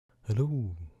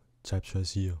Hello,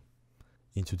 TypeChoice here.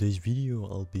 In today's video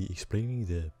I'll be explaining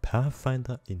the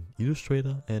Pathfinder in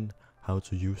Illustrator and how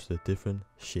to use the different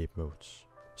shape modes.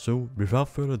 So without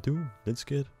further ado, let's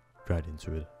get right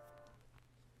into it.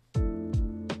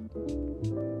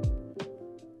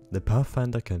 The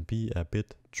Pathfinder can be a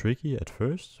bit tricky at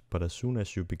first, but as soon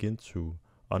as you begin to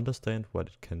understand what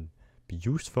it can be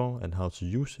used for and how to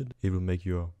use it, it will make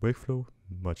your workflow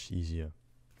much easier.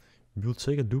 We'll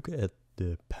take a look at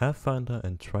the Pathfinder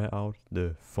and try out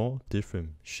the 4 different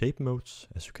shape modes,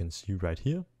 as you can see right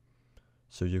here,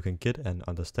 so you can get an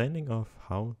understanding of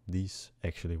how these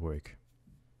actually work.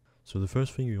 So the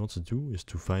first thing you want to do is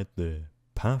to find the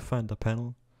Pathfinder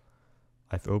panel.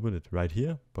 I've opened it right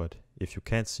here, but if you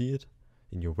can't see it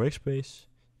in your workspace,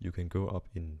 you can go up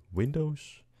in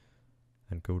Windows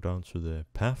and go down to the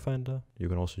Pathfinder. You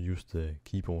can also use the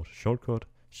keyboard shortcut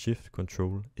Shift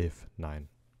Control F9.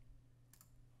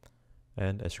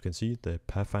 And as you can see, the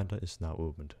Pathfinder is now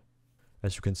opened.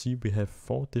 As you can see, we have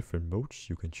 4 different modes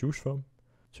you can choose from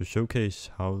to showcase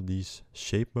how these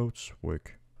shape modes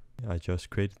work. I just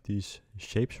created these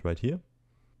shapes right here.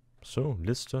 So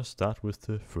let's just start with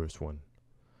the first one.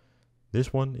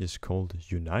 This one is called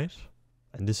Unite,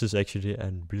 and this is actually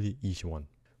a really easy one.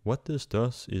 What this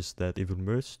does is that it will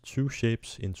merge 2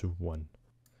 shapes into one.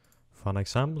 For an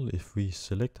example, if we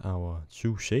select our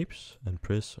 2 shapes and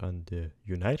press on the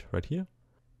Unite right here,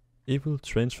 it will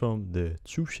transform the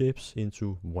 2 shapes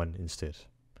into one instead.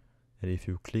 And if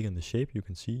you click on the shape, you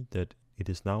can see that it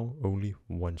is now only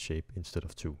 1 shape instead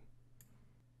of 2.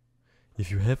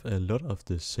 If you have a lot of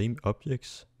the same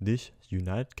objects, this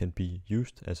Unite can be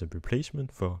used as a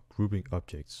replacement for grouping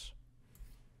objects.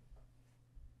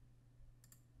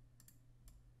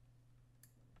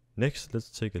 Next, let's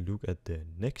take a look at the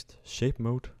next shape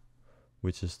mode,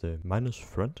 which is the minus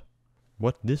front.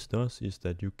 What this does is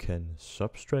that you can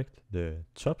subtract the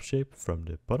top shape from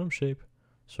the bottom shape.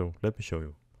 So let me show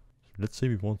you. So let's say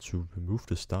we want to remove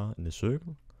the star in the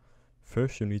circle.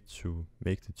 First you need to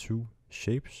make the 2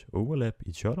 shapes overlap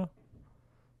each other,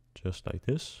 just like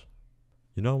this.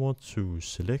 You now want to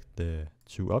select the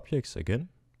 2 objects again,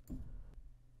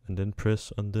 and then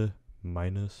press on the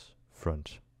minus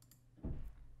front.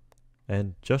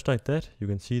 And just like that, you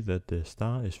can see that the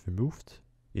star is removed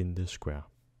in the square.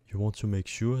 You want to make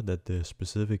sure that the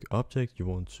specific object you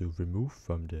want to remove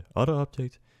from the other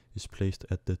object is placed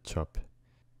at the top.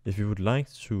 If you would like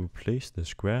to place the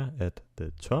square at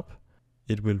the top,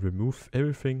 it will remove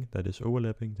everything that is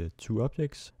overlapping the 2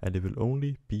 objects, and it will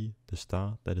only be the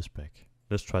star that is back.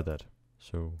 Let's try that.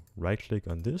 So right click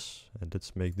on this, and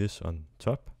let's make this on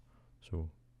top.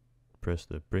 So press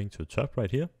the bring to top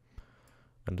right here.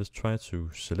 And let's try to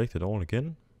select it all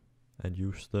again and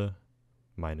use the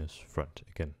minus front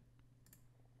again.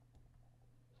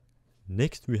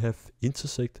 Next we have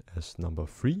intersect as number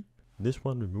 3. This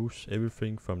one removes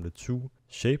everything from the 2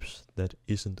 shapes that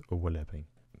isn't overlapping.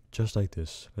 Just like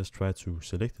this. Let's try to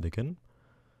select it again.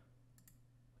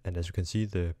 And as you can see,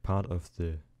 the part of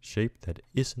the shape that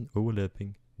isn't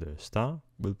overlapping the star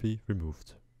will be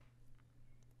removed.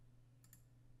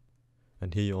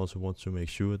 And here you also want to make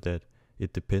sure that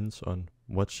it depends on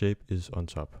what shape is on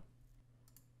top.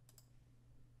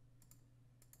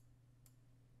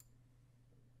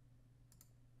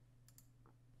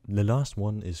 The last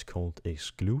one is called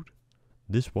exclude.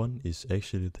 This one is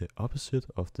actually the opposite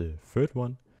of the third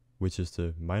one, which is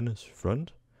the minus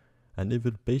front, and it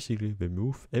will basically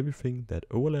remove everything that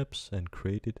overlaps and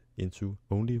create it into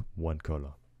only one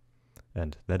color.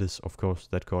 And that is of course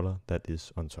that color that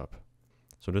is on top.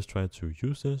 So let's try to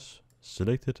use this.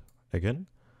 Select it again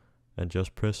and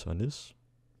just press on this,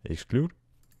 exclude.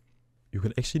 You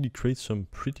can actually create some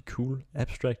pretty cool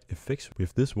abstract effects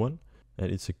with this one,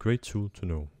 and it's a great tool to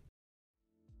know.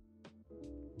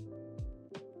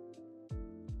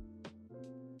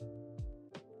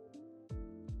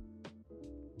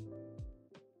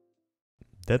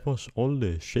 That was all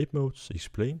the shape modes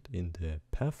explained in the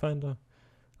Pathfinder.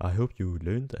 I hope you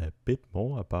learned a bit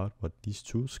more about what these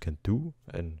tools can do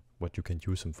and what you can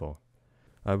use them for.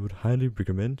 I would highly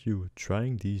recommend you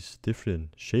trying these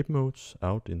different shape modes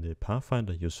out in the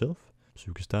Pathfinder yourself, so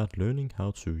you can start learning how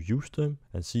to use them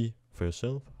and see for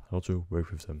yourself how to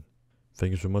work with them. Thank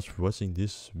you so much for watching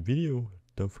this video.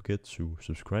 Don't forget to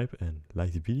subscribe and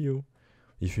like the video.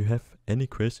 If you have any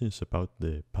questions about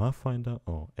the Pathfinder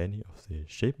or any of the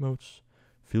shape modes,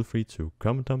 feel free to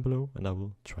comment down below and I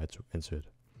will try to answer it.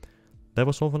 That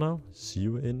was all for now. See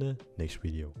you in the next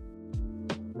video.